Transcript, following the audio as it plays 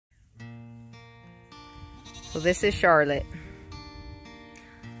So this is Charlotte.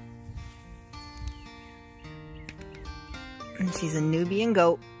 And she's a Nubian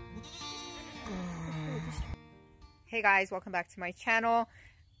goat. Hey guys, welcome back to my channel.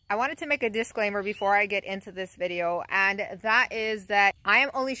 I wanted to make a disclaimer before I get into this video, and that is that I am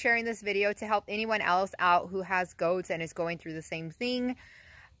only sharing this video to help anyone else out who has goats and is going through the same thing.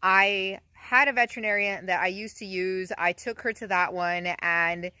 I had a veterinarian that I used to use. I took her to that one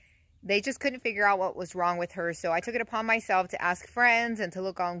and they just couldn't figure out what was wrong with her. So I took it upon myself to ask friends and to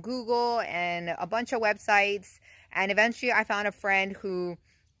look on Google and a bunch of websites. And eventually I found a friend who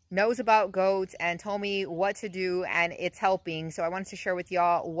knows about goats and told me what to do, and it's helping. So I wanted to share with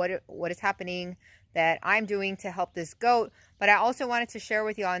y'all what is happening that I'm doing to help this goat. But I also wanted to share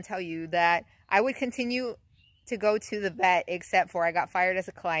with y'all and tell you that I would continue to go to the vet except for I got fired as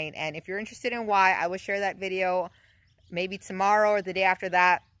a client. And if you're interested in why, I will share that video maybe tomorrow or the day after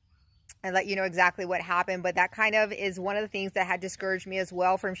that and let you know exactly what happened. But that kind of is one of the things that had discouraged me as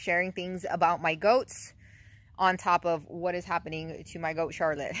well from sharing things about my goats, on top of what is happening to my goat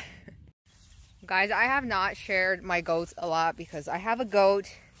Charlotte. Guys, I have not shared my goats a lot because I have a goat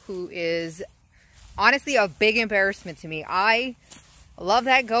who is honestly a big embarrassment to me. I love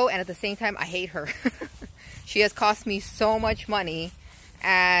that goat and at the same time I hate her. She has cost me so much money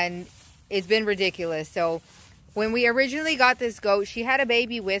and it's been ridiculous. So when we originally got this goat, she had a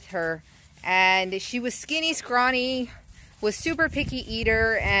baby with her and she was skinny, scrawny, was super picky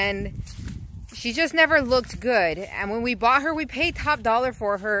eater, and she just never looked good. And when we bought her, we paid top dollar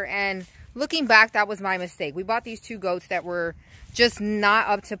for her. And looking back, that was my mistake. We bought these two goats that were just not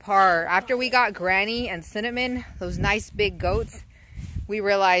up to par. After we got Granny and Cinnamon, those nice big goats, we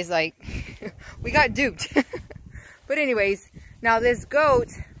realized like we got duped. But anyways, now this goat,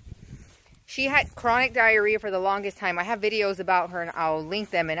 she had chronic diarrhea for the longest time. I have videos about her and I'll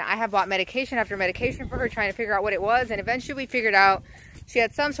link them. And I have bought medication after medication for her, trying to figure out what it was. And eventually we figured out she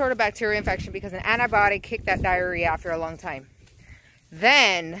had some sort of bacterial infection because an antibiotic kicked that diarrhea after a long time.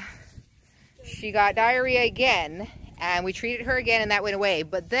 Then she got diarrhea again and we treated her again and that went away.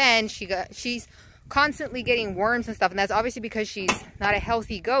 But then she's constantly getting worms and stuff, and that's obviously because she's not a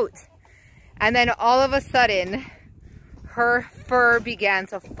healthy goat. And then all of a sudden her fur began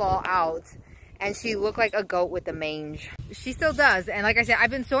to fall out and she looked like a goat with the mange. She still does. And like I said,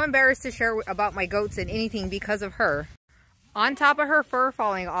 I've been so embarrassed to share about my goats and anything because of her. On top of her fur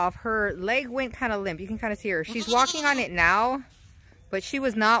falling off, her leg went kind of limp. You can kind of see her. She's walking on it now, but she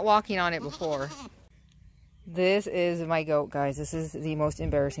was not walking on it before. This is my goat, guys. This is the most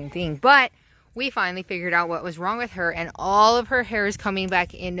embarrassing thing. But we finally figured out what was wrong with her, and all of her hair is coming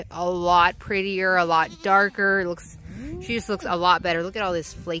back in a lot prettier, a lot darker. She just looks a lot better. Look at all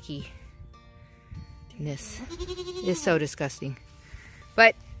this flakiness. It's so disgusting.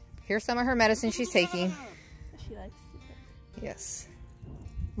 But here's some of her medicine she's taking. She likes. Yes.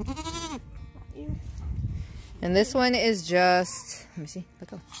 And this one is just, let me see,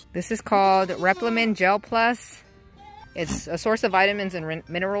 look up. This is called Replamin Gel Plus. It's a source of vitamins and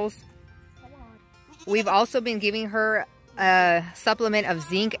minerals. We've also been giving her a supplement of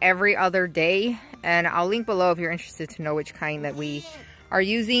zinc every other day. And I'll link below if you're interested to know which kind that we are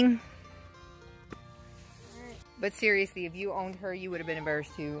using. But seriously, if you owned her, you would have been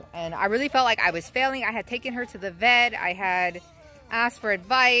embarrassed too. And I really felt like I was failing. I had taken her to the vet. I had asked for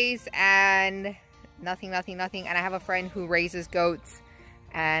advice and nothing. And I have a friend who raises goats.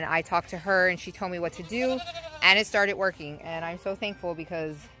 And I talked to her and she told me what to do. And it started working. And I'm so thankful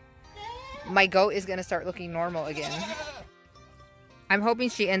because my goat is going to start looking normal again. I'm hoping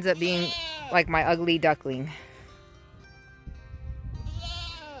she ends up being like my ugly duckling.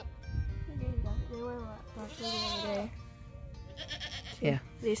 Yeah.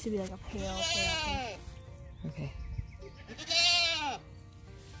 They used to be like a pale pink. Okay.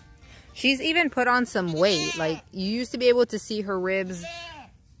 She's even put on some weight. Like, you used to be able to see her ribs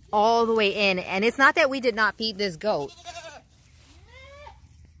all the way in. And it's not that we did not feed this goat.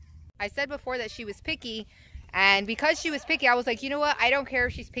 I said before that she was picky. And because she was picky, I was like, you know what? I don't care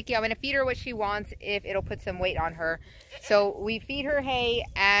if she's picky. I'm going to feed her what she wants if it'll put some weight on her. So we feed her hay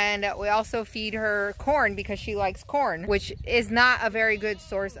and we also feed her corn because she likes corn, which is not a very good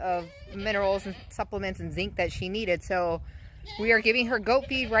source of minerals and supplements and zinc that she needed. So we are giving her goat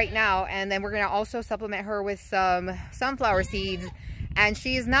feed right now. And then we're going to also supplement her with some sunflower seeds. And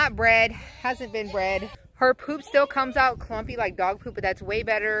she is not bred, hasn't been bred. Her poop still comes out clumpy like dog poop, but that's way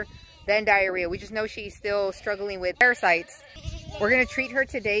better than diarrhea. We just know she's still struggling with parasites. We're going to treat her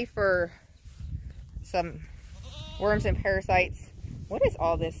today for some worms and parasites. What is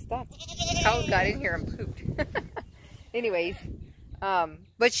all this stuff? Cows got in here and pooped. Anyways,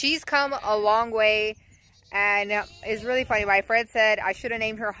 but she's come a long way And it's really funny. My friend said I should have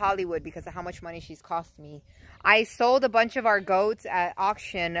named her Hollywood because of how much money she's cost me. I sold a bunch of our goats at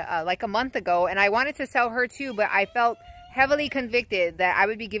auction like a month ago, and I wanted to sell her too, but I felt heavily convicted that I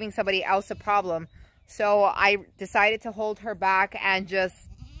would be giving somebody else a problem. So I decided to hold her back and just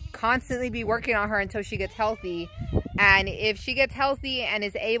constantly be working on her until she gets healthy. And if she gets healthy and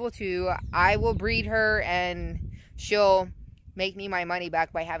is able to, I will breed her and she'll make me my money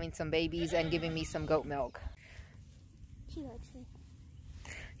back by having some babies and giving me some goat milk. She likes me.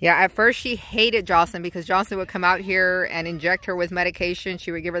 Yeah, at first she hated Jocelyn because Jocelyn would come out here and inject her with medication.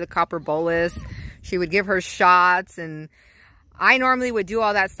 She would give her the copper bolus. She would give her shots, and I normally would do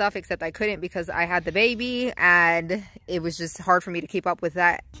all that stuff, except I couldn't because I had the baby and it was just hard for me to keep up with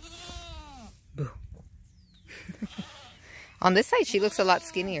that. Boo. On this side, she looks a lot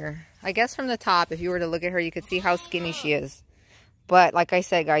skinnier. I guess from the top, if you were to look at her, you could see how skinny she is. But like I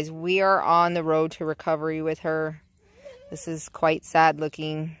said, guys, we are on the road to recovery with her. This is quite sad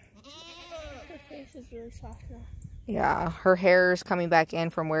looking. Her face is really soft now. Yeah, her hair is coming back in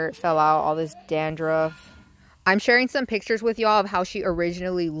from where it fell out, all this dandruff. I'm sharing some pictures with y'all of how she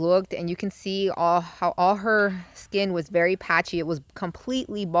originally looked, and you can see how all her skin was very patchy. It was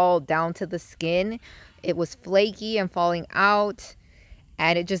completely bald down to the skin. It was flaky and falling out,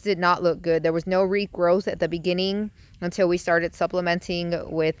 and it just did not look good. There was no regrowth at the beginning until we started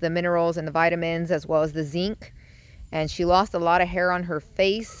supplementing with the minerals and the vitamins as well as the zinc. And she lost a lot of hair on her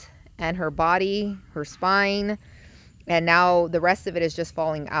face and her body, her spine, and now the rest of it is just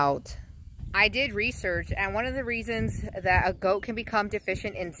falling out. I did research, and one of the reasons that a goat can become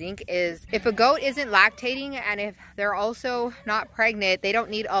deficient in zinc is if a goat isn't lactating and if they're also not pregnant, they don't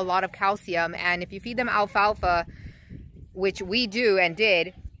need a lot of calcium. And if you feed them alfalfa, which we do and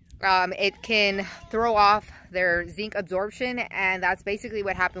did, it can throw off their zinc absorption, and that's basically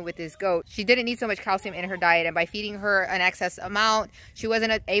what happened with this goat. She didn't need so much calcium in her diet, and by feeding her an excess amount, she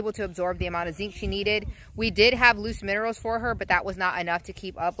wasn't able to absorb the amount of zinc she needed. We did have loose minerals for her, but that was not enough to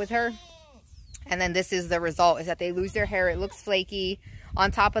keep up with her. And then this is the result, is that they lose their hair. It looks flaky.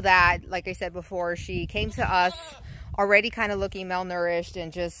 On top of that, like I said before, she came to us already kind of looking malnourished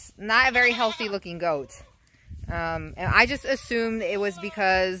and just not a very healthy looking goat. And I just assumed it was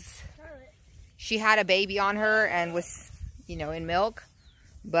because she had a baby on her and was, you know, in milk.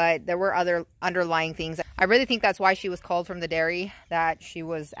 But there were other underlying things. I really think that's why she was called from the dairy that she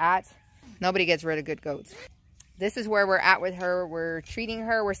was at. Nobody gets rid of good goats. This is where we're at with her. We're treating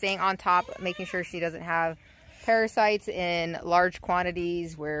her. We're staying on top, making sure she doesn't have parasites in large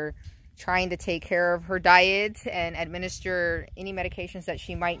quantities. We're trying to take care of her diet and administer any medications that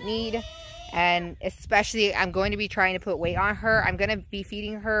she might need. And especially, I'm going to be trying to put weight on her. I'm going to be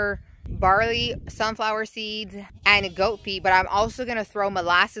feeding her barley, sunflower seeds, and goat feed. But I'm also going to throw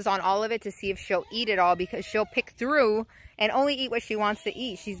molasses on all of it to see if she'll eat it all, because she'll pick through and only eat what she wants to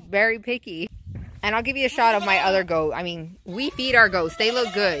eat. She's very picky. And I'll give you a shot of my other goat. I mean, we feed our goats. They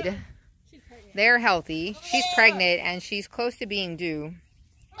look good. They're healthy. She's pregnant and she's close to being due.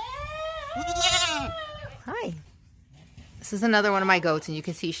 Hi. This is another one of my goats, and you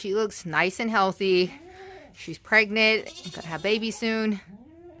can see she looks nice and healthy. She's pregnant. Gonna have baby soon.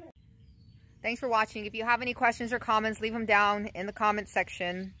 Thanks for watching. If you have any questions or comments, leave them down in the comments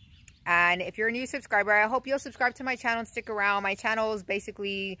section. And if you're a new subscriber, I hope you'll subscribe to my channel and stick around. My channel is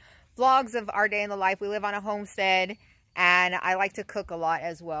basically vlogs of our day in the life. We live on a homestead, and I like to cook a lot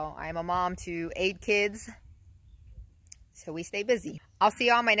as well. I'm a mom to 8 kids, so we stay busy. I'll see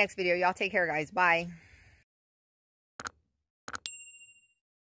you on my next video. Y'all take care, guys. Bye.